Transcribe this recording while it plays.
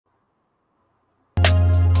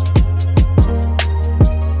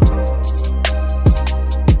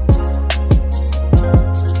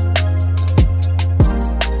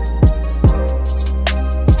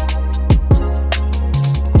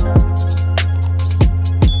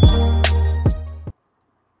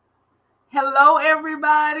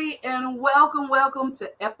everybody, and welcome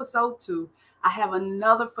to episode 2. I have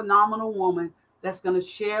another phenomenal woman that's going to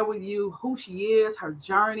share with you who she is, her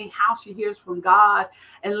journey, how she hears from God.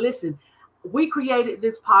 And listen, we created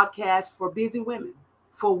this podcast for busy women,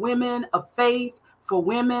 for women of faith, for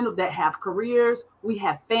women that have careers. We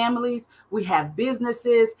have families, we have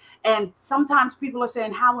businesses, and sometimes people are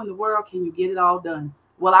saying, how in the world can you get it all done?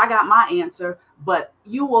 Well, I got my answer, but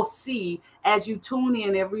you will see as you tune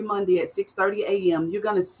in every Monday at 6:30 a.m., you're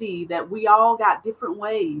going to see that we all got different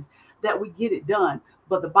ways that we get it done.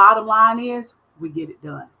 But the bottom line is we get it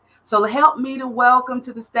done. So help me to welcome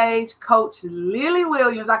to the stage Coach Lillie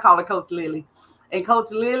Williams. I call her Coach Lillie. And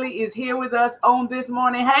Coach Lillie is here with us on this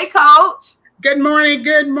morning. Hey, Coach. Good morning,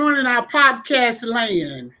 our podcast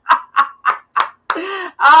land.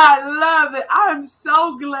 I love it. I'm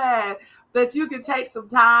so glad that you can take some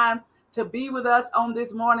time to be with us on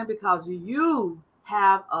this morning because you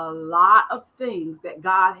have a lot of things that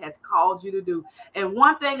God has called you to do. And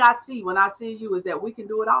one thing I see when I see you is that we can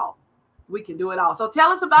do it all. We can do it all. So tell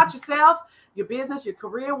us about yourself, your business, your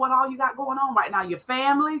career, what all you got going on right now, your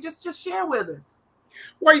family. Just share with us.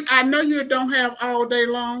 Wait, I know you don't have all day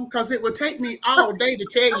long because it would take me all day to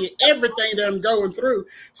tell you everything that I'm going through.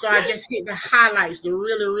 So I just hit the highlights, the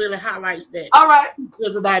really highlights that all right.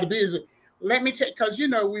 Everybody busy. Let me take, because you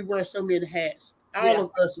know we wear so many hats. All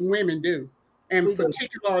of us women do. And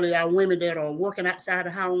particularly our women that are working outside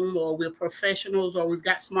the home, or we're professionals, or we've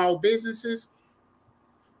got small businesses.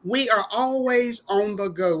 We are always on the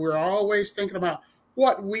go. We're always thinking about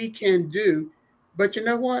what we can do. But you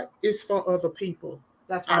know what? It's for other people.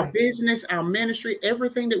 That's right. Our business, our ministry,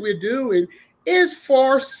 everything that we're doing is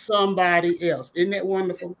for somebody else. Isn't that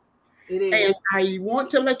wonderful? It is. And I want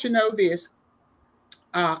to let you know this.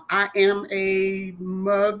 I am a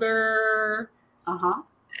mother.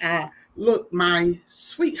 Look, my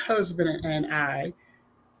sweet husband and I,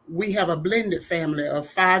 we have a blended family of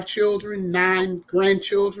 5 children, 9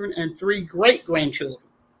 grandchildren, and 3 great-grandchildren.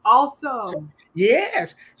 Awesome.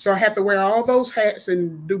 Yes. So I have to wear all those hats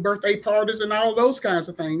and do birthday parties and all those kinds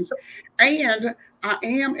of things. And I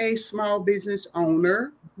am a small business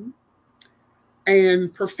owner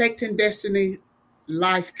and Perfecting Destiny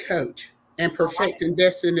life coach and Perfecting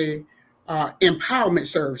Destiny empowerment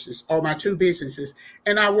services are my 2 businesses.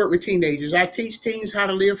 And I work with teenagers. I teach teens how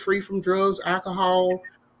to live free from drugs, alcohol,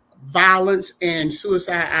 violence, and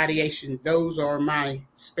suicide ideation. Those are my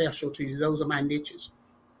specialties. Those are my niches.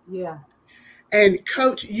 Yeah. And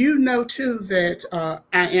Coach, you know too that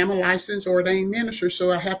I am a licensed ordained minister,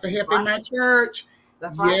 so I have to help in my church.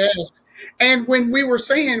 That's right. Yes. And when we were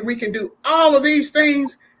saying we can do all of these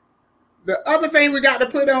things, the other thing we got to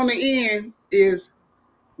put on the end is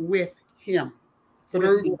with Him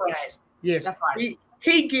through Christ. Yes. That's right.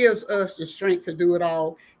 He gives us the strength to do it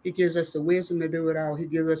all. He gives us the wisdom to do it all. He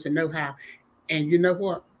gives us the know-how. And you know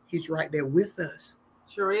what? He's right there with us.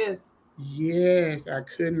 Sure is. Yes, I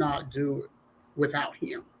could not do it without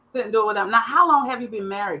Him. Couldn't do it without him. Now, how long have you been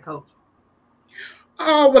married, Coach?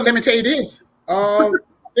 Oh, well, let me tell you this.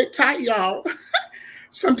 Sit tight, y'all.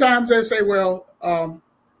 Sometimes they say, well,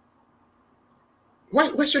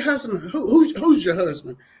 what's your husband? Who's your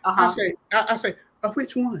husband? I say,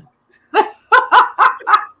 which one?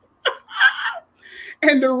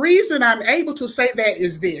 And the reason I'm able to say that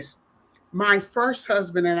is this. My first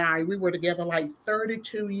husband and I, we were together like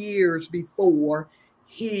 32 years before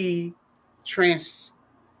he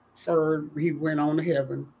transferred. He went on to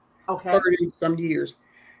heaven. Okay. 30 some years.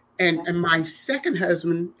 And my second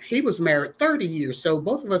husband, he was married 30 years. So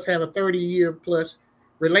both of us have a 30-year plus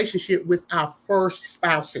relationship with our first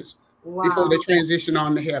spouses before they transition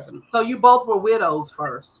on to heaven. So you both were widows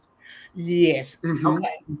first? Yes.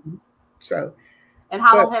 Okay. So. And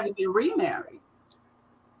how long have you been remarried?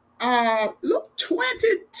 Look,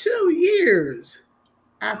 22 years.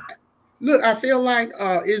 I feel like,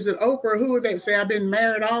 is it Oprah? Who would they say? I've been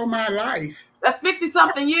married all my life. That's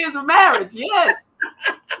 50-something years of marriage. Yes.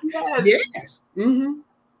 Yes.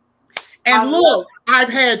 And look, I've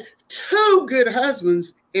had 2 good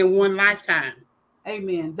husbands in one lifetime.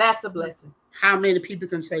 Amen. That's a blessing. How many people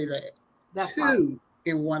can say that? That's 2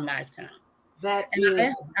 in one lifetime. Let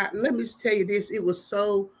me tell you this. It was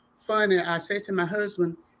so funny. I said to my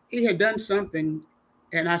husband, he had done something,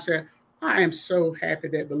 and I said, I am so happy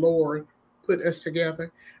that the Lord put us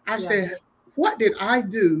together. I said, what did I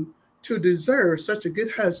do to deserve such a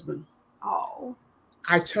good husband? Oh.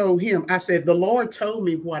 I told him, I said, the Lord told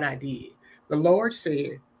me what I did. The Lord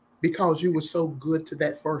said, because you were so good to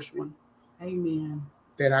that first one. Amen.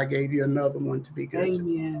 That I gave you another one to be good.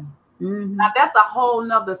 Amen. Now that's a whole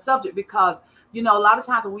nother subject because, you know, a lot of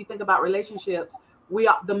times when we think about relationships,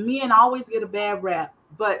 the men always get a bad rap,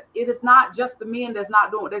 but it is not just the men that's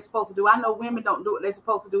not doing what they're supposed to do. I know women don't do what they're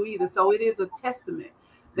supposed to do either. So it is a testament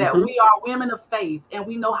that we are women of faith, and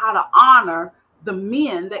we know how to honor the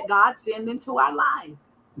men that God sends into our life.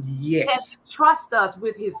 Yes. And trust us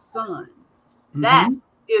with his son. That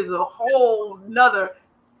is a whole nother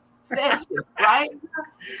session, right?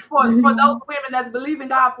 For those women that's believing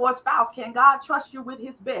God for a spouse, can God trust you with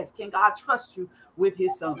his best? Can God trust you with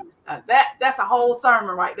his son? That's a whole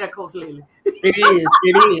sermon right there, Coach Lillie. It is.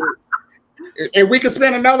 And we could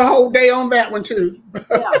spend another whole day on that one too.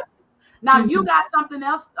 Yeah. Now you got something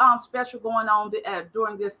else special going on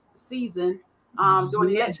during this season,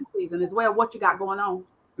 during the election season as well. What you got going on?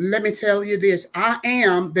 Let me tell you this. I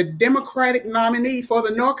am the Democratic nominee for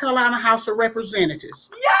the North Carolina House of Representatives.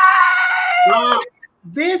 Yay!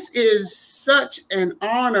 This is such an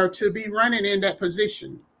honor to be running in that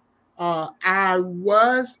position. I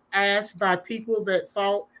was asked by people that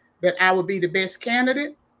thought that I would be the best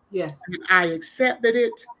candidate. Yes. And I accepted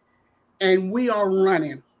it. And we are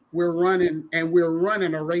running. We're running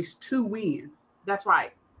a race to win. That's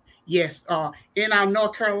right. Yes, in our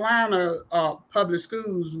North Carolina public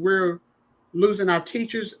schools, we're losing our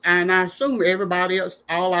teachers, and I assume everybody else,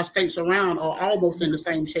 all our states around, are almost in the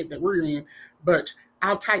same shape that we're in. But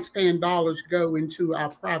our taxpaying dollars go into our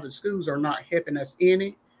private schools are not helping us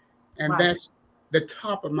any, and that's the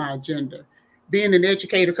top of my agenda. Being an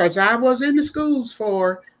educator, because I was in the schools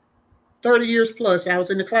for 30 years plus. I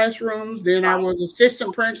was in the classrooms, then I was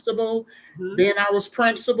assistant principal, then I was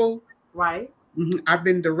principal. Right. I've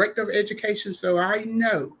been director of education, so I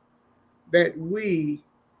know that we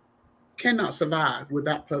cannot survive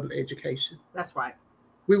without public education. That's right.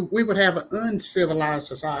 We would have an uncivilized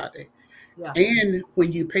society. Yeah. And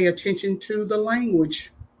when you pay attention to the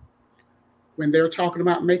language, when they're talking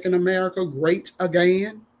about making America great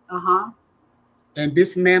again, and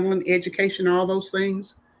dismantling education, all those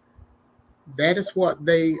things, that is what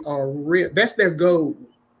they are. That's their goal.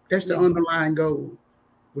 That's the underlying goal.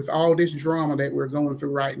 With all this drama that we're going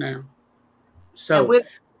through right now. So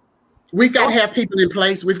we've got to have people in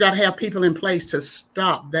place. We've got to have people in place to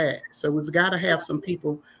stop that. So we've got to have some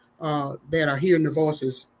people that are hearing the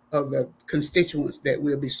voices of the constituents that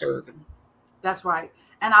we'll be serving. That's right.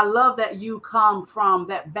 And I love that you come from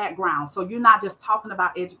that background. So you're not just talking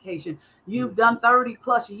about education. You've done 30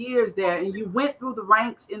 plus years there, and you went through the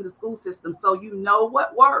ranks in the school system. So you know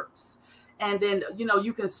what works. And then,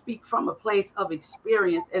 you can speak from a place of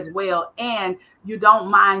experience as well. And you don't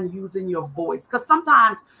mind using your voice. Because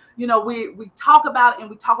sometimes, we talk about it, and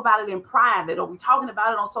we talk about it in private, or we're talking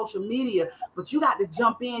about it on social media. But you got to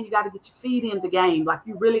jump in. You got to get your feet in the game. Like,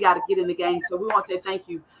 you really got to get in the game. So we want to say thank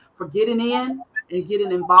you for getting in and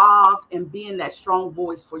getting involved and being that strong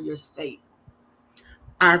voice for your state.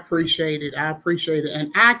 I appreciate it.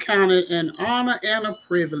 And I count it an honor and a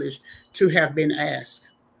privilege to have been asked.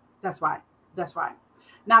 That's right. That's right.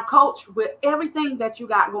 Now, Coach, with everything that you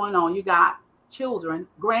got going on, you got children,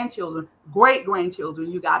 grandchildren,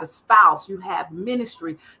 great-grandchildren, you got a spouse, you have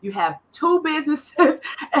ministry, you have 2 businesses,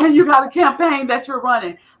 and you got a campaign that you're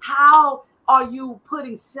running. How are you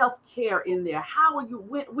putting self-care in there? How are you,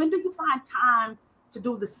 when do you find time to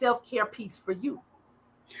do the self-care piece for you?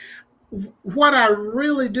 What I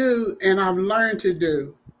really do, and I've learned to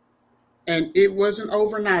do, and it wasn't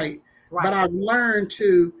overnight, but I've learned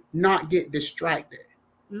to not get distracted.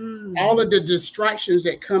 All of the distractions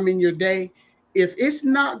that come in your day, if it's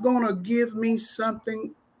not going to give me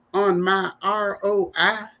something on my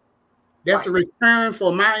ROI, that's a return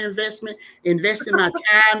for my investment, investing my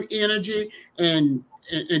time, energy, and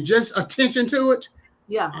just attention to it.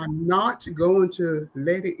 Yeah, I'm not going to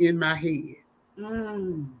let it in my head.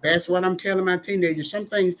 That's what I'm telling my teenagers. Some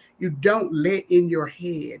things you don't let in your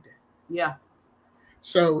head. Yeah.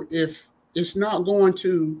 So if it's not going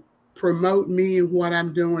to promote me and what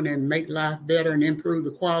I'm doing and make life better and improve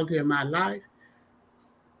the quality of my life,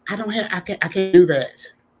 I can't do that.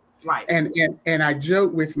 Right. And I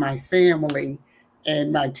joke with my family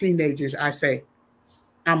and my teenagers. I say,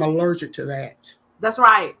 I'm allergic to that. That's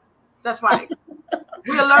right. That's right.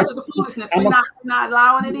 We're allergic to foolishness. We're not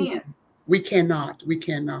allowing it in. We cannot.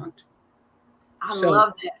 I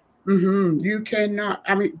love that. You cannot.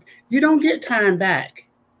 I mean, you don't get time back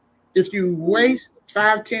if you waste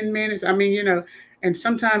 5-10 minutes. I mean, and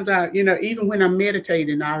sometimes even when I'm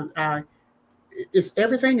meditating,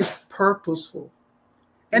 everything is purposeful,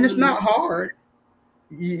 and it's not hard.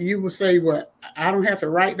 You will say, well, I don't have to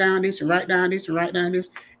write down this and write down this and write down this.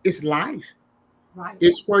 It's life. Right.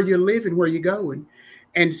 It's where you're living, where you're going.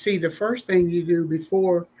 And see, the first thing you do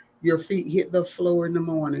before your feet hit the floor in the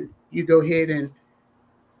morning, you go ahead and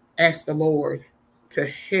ask the Lord to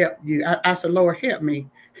help you. I said, Lord, help me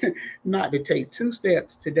not to take 2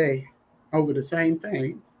 steps today over the same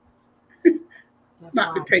thing.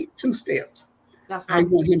 Not to take 2 steps. That's right. I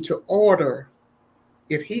want him to order.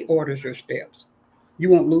 If he orders your steps, you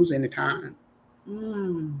won't lose any time.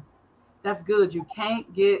 That's good. You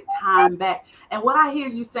can't get time back. And what I hear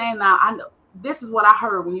you saying now, I know this is what I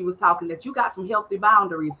heard when you was talking, that you got some healthy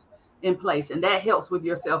boundaries in place, and that helps with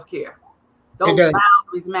your self-care. Those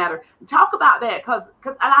boundaries matter. Talk about that, because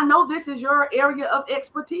I know this is your area of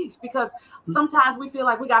expertise, because sometimes we feel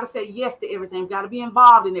like we got to say yes to everything. We got to be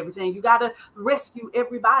involved in everything. You got to rescue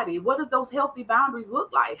everybody. What does those healthy boundaries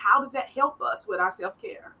look like? How does that help us with our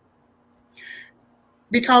self-care?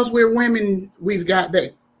 Because we're women, we've got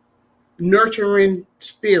that nurturing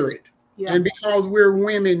spirit. Yeah. And because we're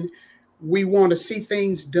women, we want to see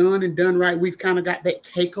things done and done right. We've kind of got that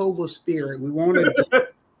takeover spirit. We want to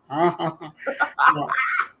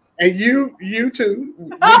and you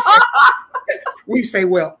too. We say,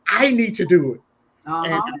 well, I need to do it.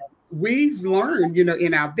 And we've learned,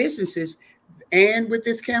 in our businesses and with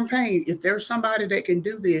this campaign, if there's somebody that can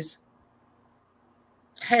do this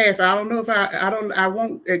half, I don't know if I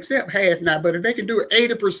won't accept half now, but if they can do it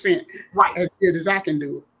 80% right, as good as I can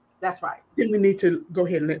do it, that's right, then we need to go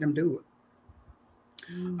ahead and let them do it.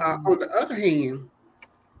 On the other hand,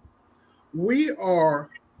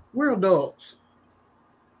 we're adults.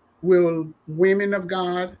 We're women of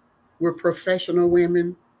God. We're professional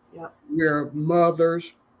women. Yep. We're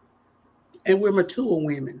mothers, and we're mature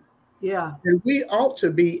women. Yeah. And we ought to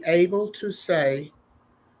be able to say,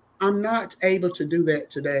 I'm not able to do that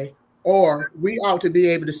today. Or we ought to be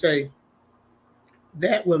able to say,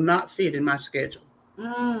 that will not fit in my schedule.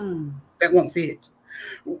 That won't fit.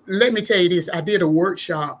 Let me tell you this. I did a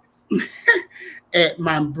workshop at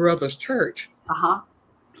my brother's church.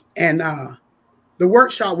 And the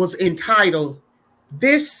workshop was entitled,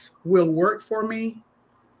 This Will Work for Me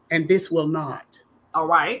and This Will Not. All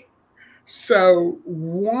right. So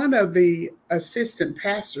one of the assistant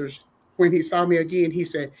pastors, when he saw me again, he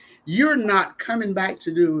said, you're not coming back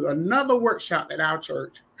to do another workshop at our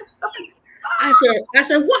church. I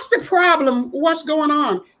said, what's the problem? What's going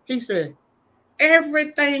on? He said,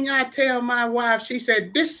 everything I tell my wife, she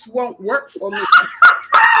said, this won't work for me.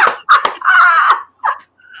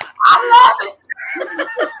 I love it.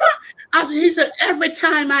 He said, every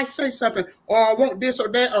time I say something, or I want this or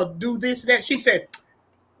that, or do this, that, she said,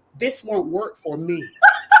 this won't work for me.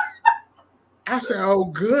 I said, oh,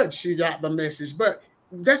 good. She got the message. But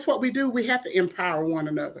that's what we do. We have to empower one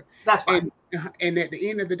another. That's right. And at the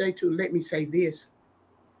end of the day, too, let me say this.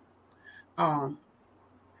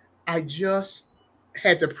 I just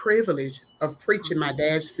had the privilege of preaching my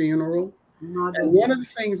dad's funeral. And one of the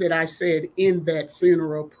things that I said in that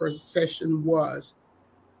funeral procession was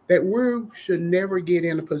that we should never get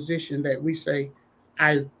in a position that we say,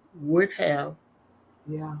 I would have,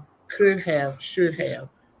 could have, should have,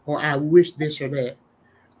 or I wish this or that.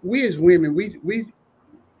 We as women,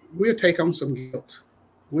 we'll take on some guilt.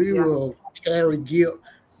 We will carry guilt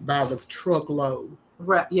by the truckload.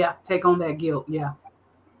 Right. Yeah. Take on that guilt. Yeah.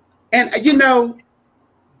 And,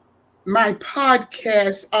 my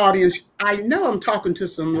podcast audience, I know I'm talking to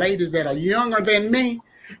some ladies that are younger than me,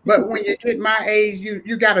 but when you get my age,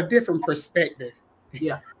 you got a different perspective.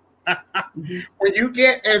 Yeah. When you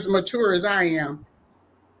get as mature as I am,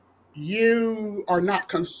 you are not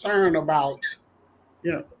concerned about,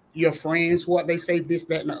 your friends, what they say, this,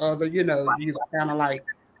 that, and the other. You're kind of like,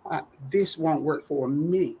 this won't work for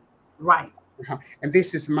me. Right. And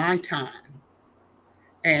this is my time.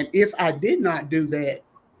 And if I did not do that,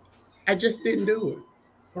 I just didn't do it.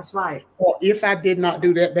 That's right. Or if I did not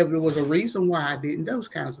do that, there was a reason why I didn't, those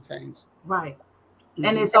kinds of things. Right.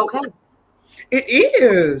 And it's okay. It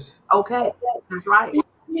is. Okay. That's right. It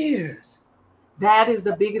is. That is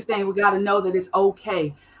the biggest thing. We got to know that it's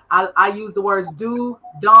okay. I use the words do,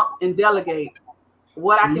 dump, and delegate.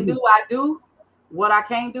 What I can do, I do. What I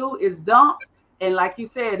can't do is dump. And like you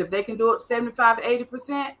said, if they can do it 75 to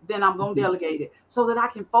 80%, then I'm going to delegate it so that I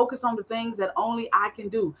can focus on the things that only I can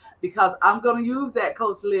do. Because I'm going to use that,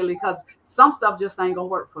 Coach Lillie, because some stuff just ain't going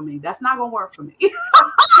to work for me. That's not going to work for me.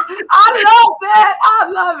 I love that. I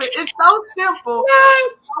love it. It's so simple.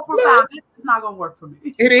 So profound. It's not going to work for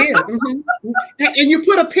me. It is. And you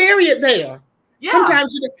put a period there. Yeah.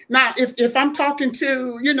 Sometimes, now, if I'm talking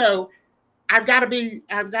to, I've got to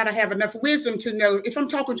have enough wisdom to know if I'm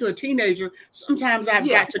talking to a teenager, sometimes I've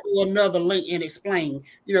got to do another link and explain,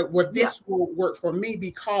 this won't work for me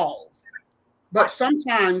because. But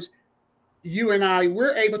sometimes you and I,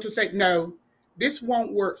 we're able to say, no, this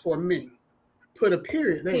won't work for me. Put a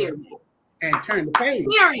period there and turn the page.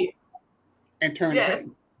 Period. and turn the Yes.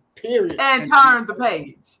 page. Period. And turn the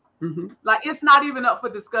page. Mm-hmm. Like, it's not even up for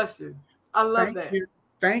discussion. I love Thank that. you.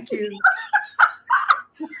 Thank you.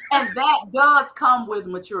 And that does come with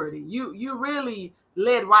maturity. You really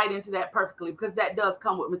led right into that perfectly, because that does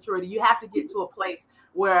come with maturity. You have to get to a place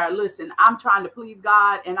where, listen, I'm trying to please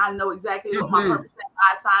God, and I know exactly what my purpose and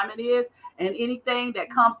my assignment is. And anything that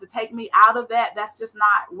comes to take me out of that, that's just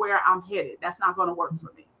not where I'm headed. That's not going to work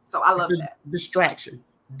for me. So I love that. Distraction.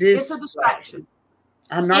 It's a distraction.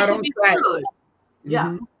 I'm not on track. Good.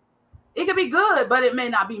 Yeah. It could be good, but it may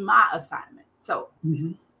not be my assignment. So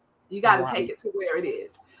you got to take it to where it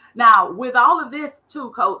is. Now, with all of this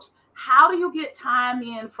too, Coach, how do you get time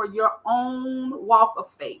in for your own walk of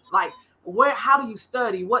faith? Like, how do you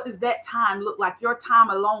study? What does that time look like? Your time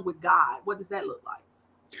alone with God, what does that look like?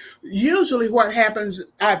 Usually what happens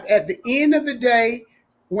at the end of the day,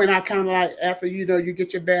 when I kind of like, after, you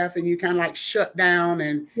get your bath and you kind of like shut down,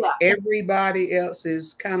 and everybody else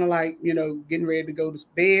is kind of like, getting ready to go to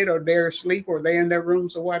bed, or they're asleep, or they're in their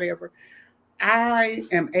rooms or whatever, I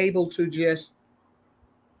am able to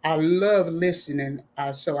I love listening.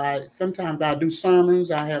 So sometimes I do sermons.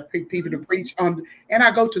 I have people to preach on, and I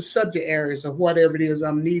go to subject areas of whatever it is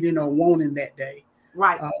I'm needing or wanting that day.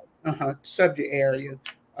 Right. Subject area.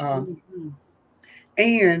 And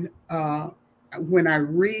when I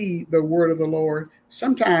read the word of the Lord,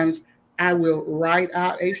 sometimes I will write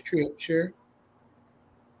out a scripture,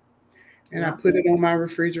 and I put it on my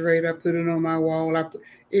refrigerator. I put it on my wall. And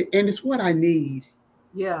it's what I need.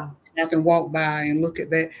 Yeah. I can walk by and look at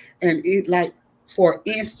that. And it, like, for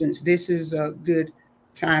instance, this is a good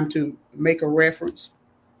time to make a reference.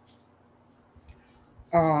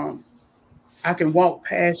 I can walk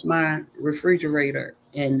past my refrigerator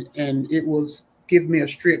and it will give me a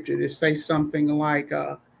scripture to say something like,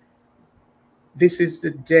 this is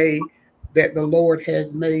the day that the Lord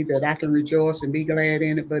has made, that I can rejoice and be glad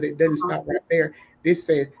in it. But it doesn't stop right there. This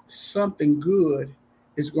says something good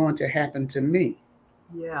is going to happen to me.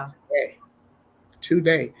 Yeah.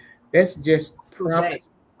 Today. That's just prophecy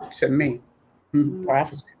to me.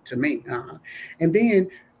 Prophecy to me. And then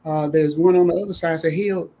there's one on the other side. So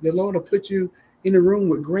the Lord will put you in a room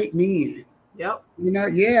with great men. Yep.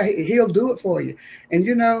 He'll do it for you.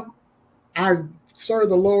 And I serve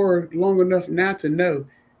the Lord long enough now to know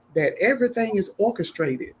that everything is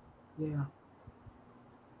orchestrated. Yeah.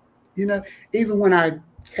 Even when I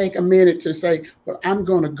take a minute to say, well, I'm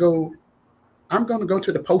going to go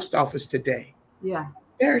to the post office today. Yeah.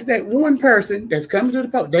 There's that one person that's coming to the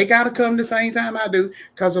post. They got to come the same time I do,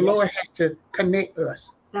 because the Lord has to connect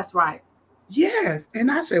us. That's right. Yes.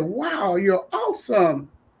 And I said, wow, you're awesome.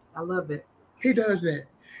 I love it. He does that.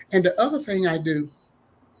 And the other thing I do,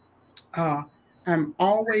 I'm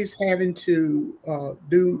always having to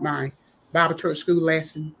do my Bible church school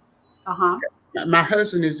lesson. My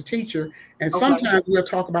husband is a teacher, and sometimes we'll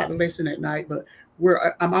talk about the lesson at night, but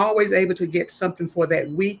I'm always able to get something for that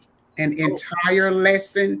week, an entire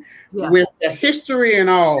lesson with the history and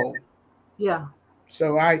all. Yeah.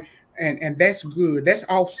 So and that's good. That's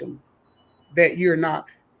awesome that you're not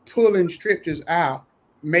pulling scriptures out,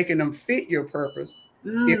 making them fit your purpose.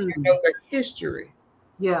 If you know the history.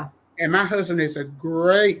 Yeah. And my husband is a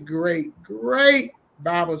great, great, great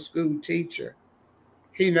Bible school teacher.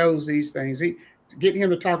 He knows these things. Getting him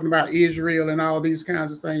to talking about Israel and all these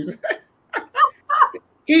kinds of things.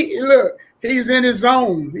 He's in his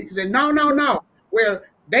zone. He said, no. Well,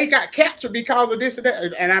 they got captured because of this and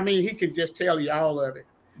that. And I mean, he can just tell you all of it.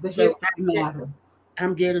 So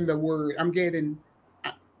I'm getting the word. I'm getting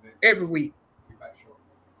every week.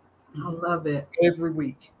 I love it. Every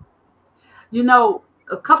week.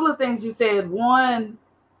 A couple of things you said. One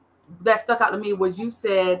that stuck out to me was you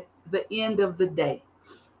said the end of the day.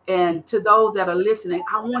 And to those that are listening,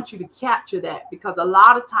 I want you to capture that, because a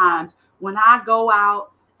lot of times when I go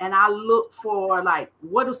out and I look for, like,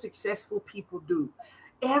 what do successful people do?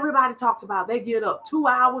 Everybody talks about they get up 2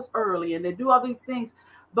 hours early and they do all these things.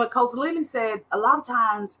 But Coach Lillie said a lot of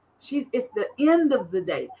times it's the end of the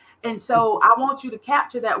day. And so I want you to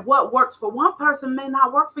capture that. What works for one person may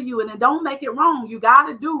not work for you. And then don't make it wrong. You got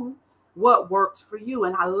to do what works for you.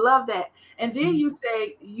 And I love that. And then you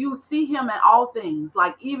say you see him in all things,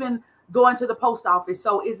 like even going to the post office.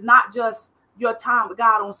 So it's not just your time with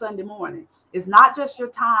God on Sunday morning. It's not just your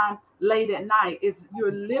time late at night.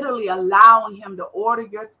 You're literally allowing him to order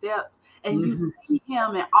your steps, and you see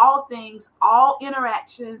him in all things, all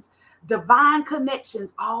interactions, divine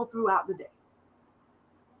connections all throughout the day.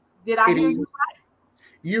 Did I hear you right?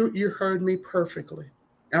 You heard me perfectly.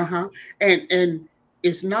 And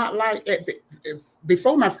it's not like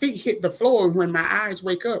before my feet hit the floor and when my eyes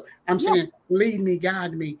wake up, I'm saying, lead me,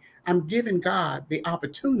 guide me. I'm giving God the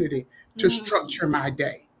opportunity to structure my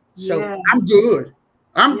day. So I'm good.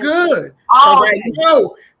 I'm good. Because I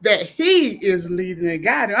know that he is leading and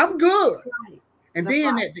guiding. I'm good. And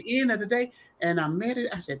then at the end of the day, and I met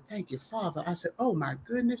it, I said, thank you, Father. I said, oh my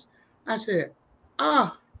goodness. I said,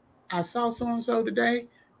 I saw so-and-so today.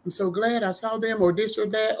 I'm so glad I saw them, or this or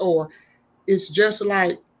that. Or it's just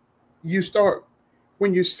like you start,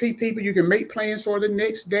 when you see people, you can make plans for the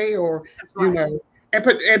next day, or, you know,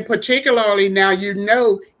 and particularly now, you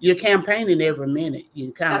know, you're campaigning every minute.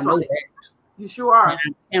 You kind of know that. You sure are. And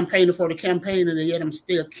I'm campaigning for the campaign, and yet I'm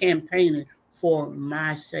still campaigning for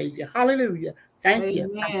my Savior. Hallelujah. Thank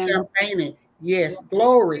you. I'm campaigning. Yes,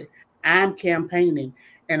 glory. I'm campaigning.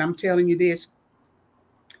 And I'm telling you this,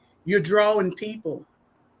 you're drawing people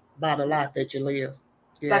by the life that you live.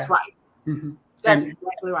 Yeah. That's right. Mm-hmm. That's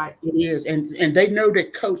exactly right. It is. And they know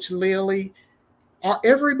that Coach Lillie,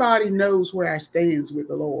 everybody knows where I stand with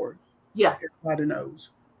the Lord. Yeah. Everybody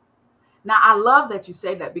knows. Now, I love that you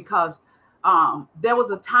say that, because there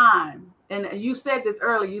was a time, and you said this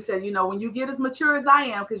earlier, you said, you know, when you get as mature as I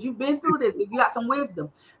am, because you've been through this, you got some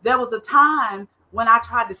wisdom. There was a time when I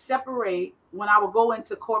tried to separate, when I would go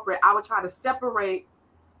into corporate, I would try to separate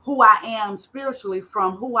who I am spiritually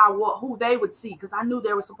from who they would see, because I knew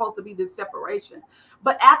there was supposed to be this separation.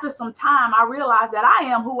 But after some time, I realized that I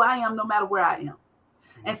am who I am no matter where I am.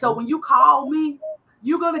 And so when you call me,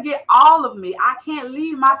 you're going to get all of me. I can't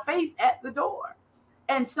leave my faith at the door.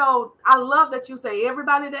 And so I love that you say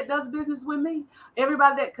everybody that does business with me,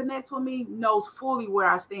 everybody that connects with me knows fully where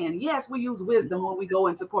I stand. Yes, we use wisdom when we go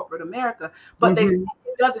into corporate America, but it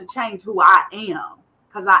doesn't change who I am,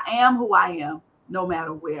 because I am who I am no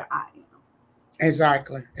matter where I am.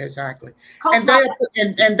 Exactly.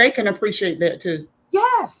 And they can appreciate that too.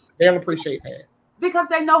 Yes. They'll appreciate that. Because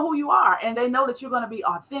they know who you are, and they know that you're going to be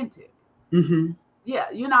authentic. Mm-hmm.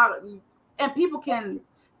 Yeah, you're not, and people can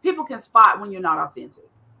spot when you're not authentic.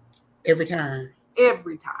 Every time.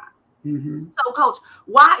 Mm-hmm. So, Coach,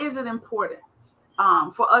 why is it important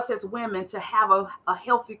for us as women to have a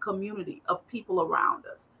healthy community of people around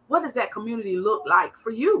us? What does that community look like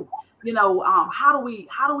for you? You know, how do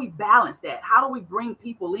we balance that? How do we bring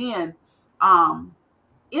people in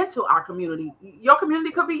into our community? Your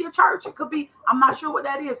community could be your church. It could be, I'm not sure what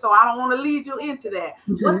that is, so I don't want to lead you into that.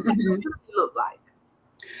 What does that community look like?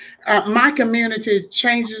 My community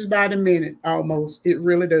changes by the minute, almost. It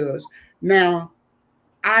really does. Now,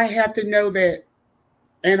 I have to know that,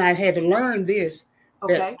 and I had to learn this,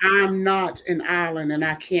 that I'm not an island and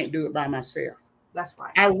I can't do it by myself. That's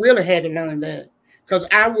right. I really had to learn that, because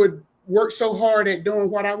I would work so hard at doing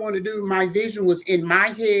what I want to do. My vision was in my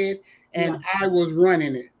head, and I was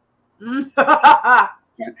running it. And I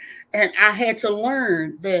had to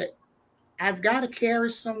learn that I've got to carry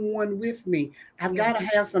someone with me. I've got to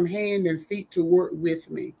have some hand and feet to work with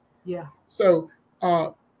me. Yeah. So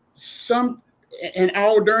all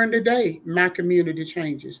during the day, my community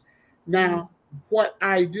changes. Now, what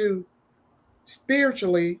I do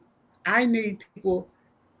spiritually, I need people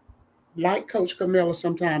like Coach Camilla.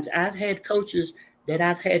 Sometimes I've had coaches that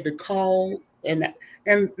I've had to call, and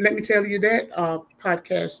let me tell you that,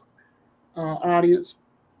 podcast audience,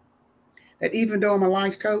 that even though I'm a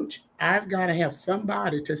life coach, I've got to have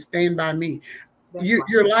somebody to stand by me.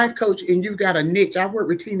 You're a life coach and you've got a niche. I work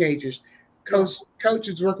with teenagers. Coach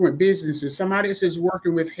is working with businesses. Somebody else is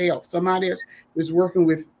working with health. Somebody else is working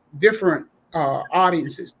with different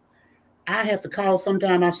audiences. I have to call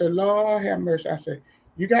sometime. I said, Lord have mercy. I said,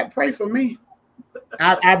 you got to pray for me.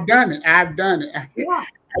 I've done it. I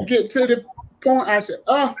get to the point. I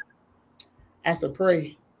said,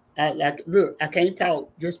 pray. Look, I can't talk.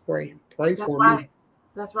 Just pray. Pray for me.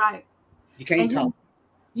 That's right. You can't talk.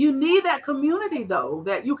 You need that community, though,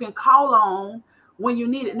 that you can call on when you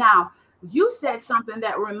need it. Now, you said something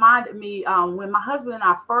that reminded me, when my husband and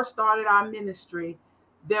I first started our ministry,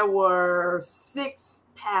 there were 6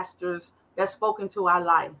 pastors that spoke into our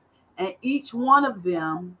life, and each one of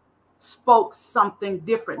them spoke something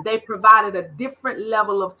different. They provided a different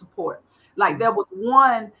level of support. Like there was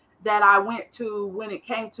one that I went to when it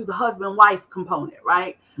came to the husband-wife component,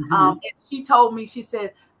 right? And she told me, she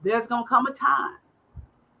said, there's going to come a time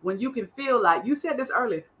when you can feel like, you said this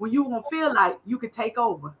earlier, when you won't feel like you could take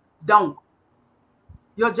over. Don't.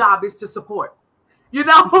 Your job is to support. You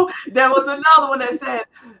know, there was another one that said,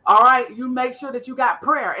 all right, you make sure that you got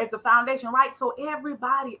prayer as the foundation, right? So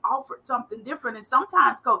everybody offered something different. And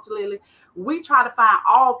sometimes, Coach Lillie, we try to find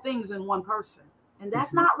all things in one person. And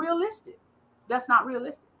that's not realistic. That's not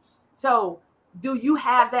realistic. So do you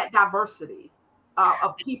have that diversity?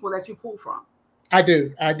 of people that you pull from? I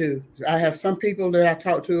do. I have some people that I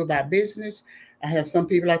talk to about business. I have some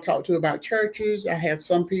people I talk to about churches. I have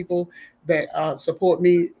some people that support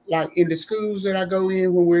me, like in the schools that I go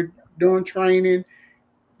in when we're doing training.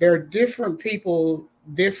 There are different people,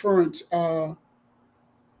 different, I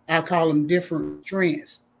call them different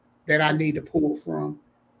strengths that I need to pull from,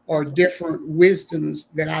 or different wisdoms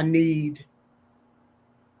that I need,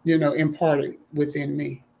 imparted within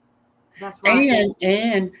me. That's right.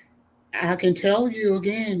 And I can tell you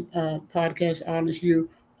again, podcast honest, you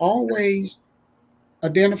always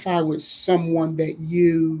identify with someone that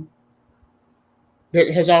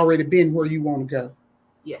has already been where you want to go.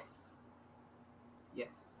 Yes.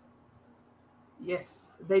 Yes.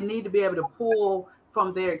 Yes. They need to be able to pull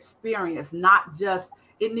from their experience, not just,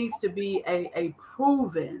 it needs to be a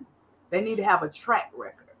proven, they need to have a track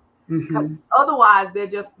record. Because Mm-hmm. otherwise, they're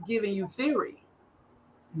just giving you theory.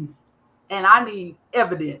 Mm. And I need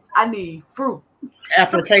evidence. I need fruit.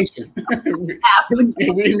 Application.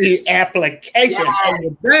 Application. We need application. Yes. Have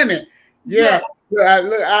you done it? Yeah. Yes.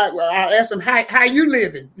 Look, I asked them, how you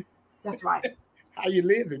living? That's right. How you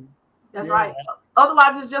living? That's Yeah. right.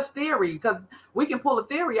 Otherwise, it's just theory, because we can pull a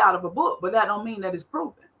theory out of a book, but that don't mean that it's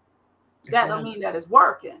proven. That don't mean that it's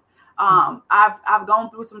working. I've gone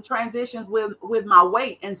through some transitions with my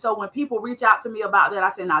weight, and so when people reach out to me about that, I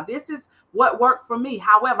say, now this is what worked for me.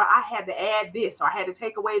 However, I had to add this, or I had to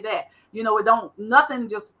take away that. Nothing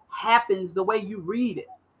just happens the way you read it.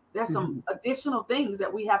 There's some additional things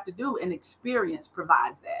that we have to do, and experience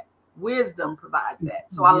provides that. Wisdom provides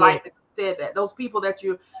that. So I like that you said that. Those people that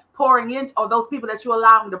you're pouring into, or those people that you're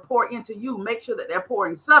allowing to pour into you, make sure that they're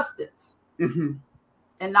pouring substance and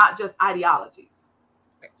not just ideologies.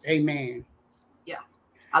 Amen. Yeah,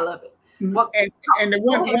 I love it. Well, and the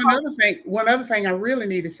one other thing I really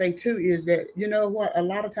need to say too is that, you know what, a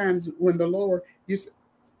lot of times when the Lord,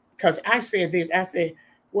 because I said this, I said,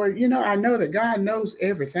 well, I know that God knows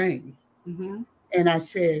everything. And I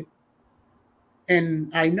said,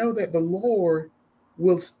 and I know that the Lord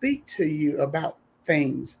will speak to you about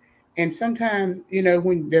things. And sometimes,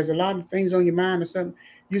 when there's a lot of things on your mind or something,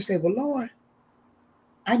 you say, well, Lord,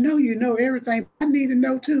 I know you know everything. I need to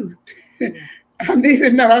know too. I need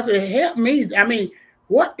to know. I said, help me. I mean,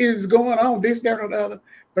 what is going on? This, that, or the other.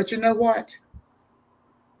 But you know what?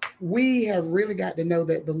 We have really got to know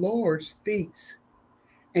that the Lord speaks.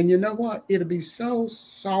 And you know what? It'll be so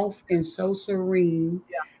soft and so serene.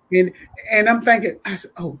 Yeah. And I'm thinking, I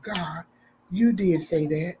said, oh God, you did say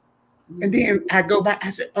that. And then I go back,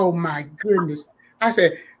 I said, oh my goodness. I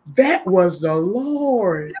said, that was the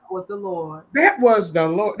Lord. That was the Lord. That was the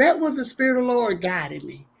Lord. That was the Spirit of the Lord guiding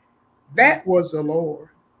me. That was the Lord.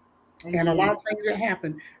 And a lot of things that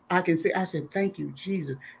happened, I can say, I said, thank you,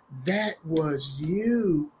 Jesus. That was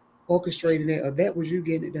you orchestrating it, or that was you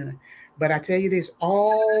getting it done. But I tell you this,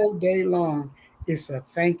 all day long, it's a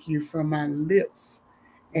thank you from my lips.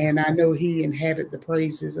 And I know He inhabits the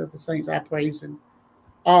praises of the saints. I praise Him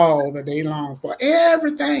all the day long for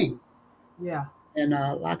everything. Yeah. And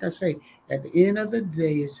like I say, at the end of the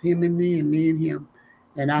day, it's Him and me and Him.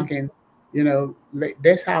 And I can,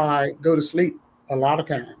 that's how I go to sleep a lot of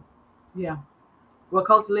time. Yeah. Well,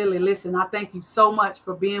 Coach Lillie, listen, I thank you so much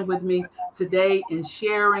for being with me today and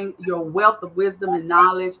sharing your wealth of wisdom and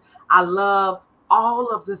knowledge. I love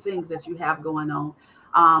all of the things that you have going on.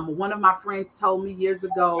 One of my friends told me years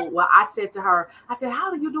ago, well, I said to her, I said,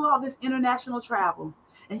 how do you do all this international travel?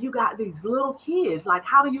 And you got these little kids. Like,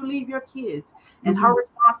 how do you leave your kids? And her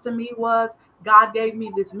response to me was, God gave me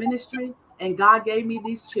this ministry and God gave me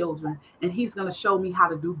these children, and He's going to show me how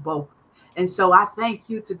to do both. And so I thank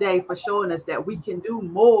you today for showing us that we can do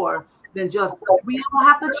more than just, we don't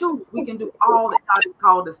have to choose. We can do all that God has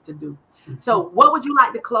called us to do. So what would you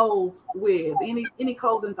like to close with? Any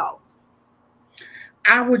closing thoughts?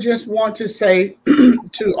 I would just want to say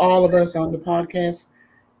to all of us on the podcast,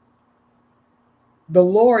 the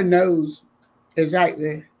Lord knows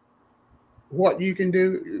exactly what you can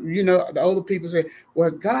do. The older people say,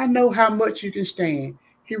 well, God knows how much you can stand.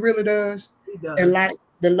 He really does. He does. And like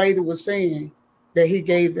the lady was saying, that He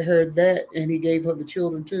gave her that, and He gave her the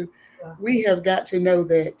children too. Yeah. We have got to know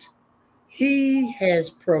that He has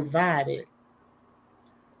provided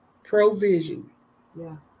provision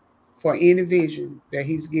for any vision that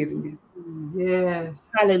He's given you.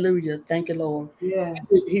 Yes. Hallelujah. Thank you, Lord. Yes.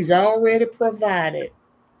 He's already provided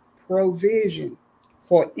provision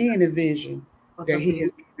for any vision that He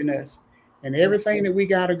has given us. And everything that we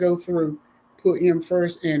got to go through, put Him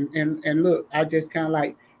first. And look, I just kind of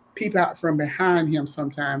like peep out from behind Him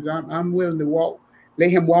sometimes. I'm willing to let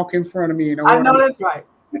Him walk in front of me. I know that's right.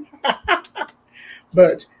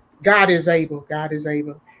 But God is able. God is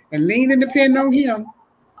able. And lean and depend on him.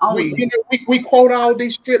 Only. We quote all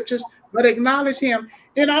these scriptures, but acknowledge him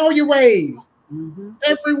in all your ways. Mm-hmm.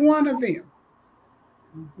 Every one of them.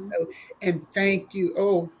 Mm-hmm. So, and thank you.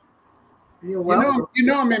 Oh, You're welcome.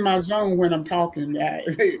 I'm in my zone when I'm talking. Yes.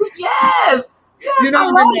 Yes. I'm I in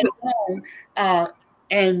love my it. zone.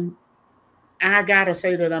 And I gotta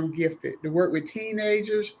say that I'm gifted to work with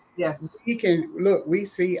teenagers. Yes. We can look, we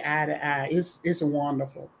see eye to eye. It's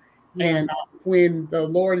wonderful. Yeah. And when the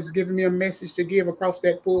Lord is giving me a message to give across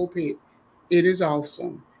that pulpit, it is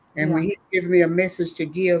awesome. And when He's giving me a message to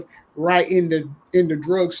give right in the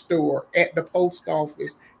drugstore, at the post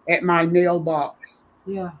office, at my mailbox,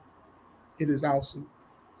 Yeah. it is awesome.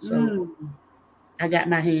 So I got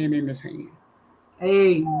my hand in His hand.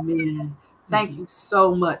 Amen. Thank you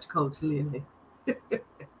so much, Coach Lillie.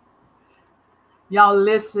 Y'all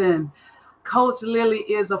listen. Coach Lillie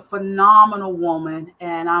is a phenomenal woman,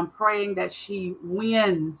 and I'm praying that she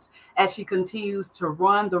wins as she continues to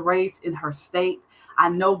run the race in her state. I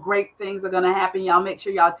know great things are going to happen. Y'all make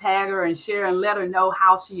sure y'all tag her and share and let her know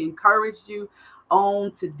how she encouraged you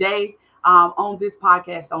on today, on this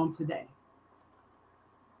podcast on today.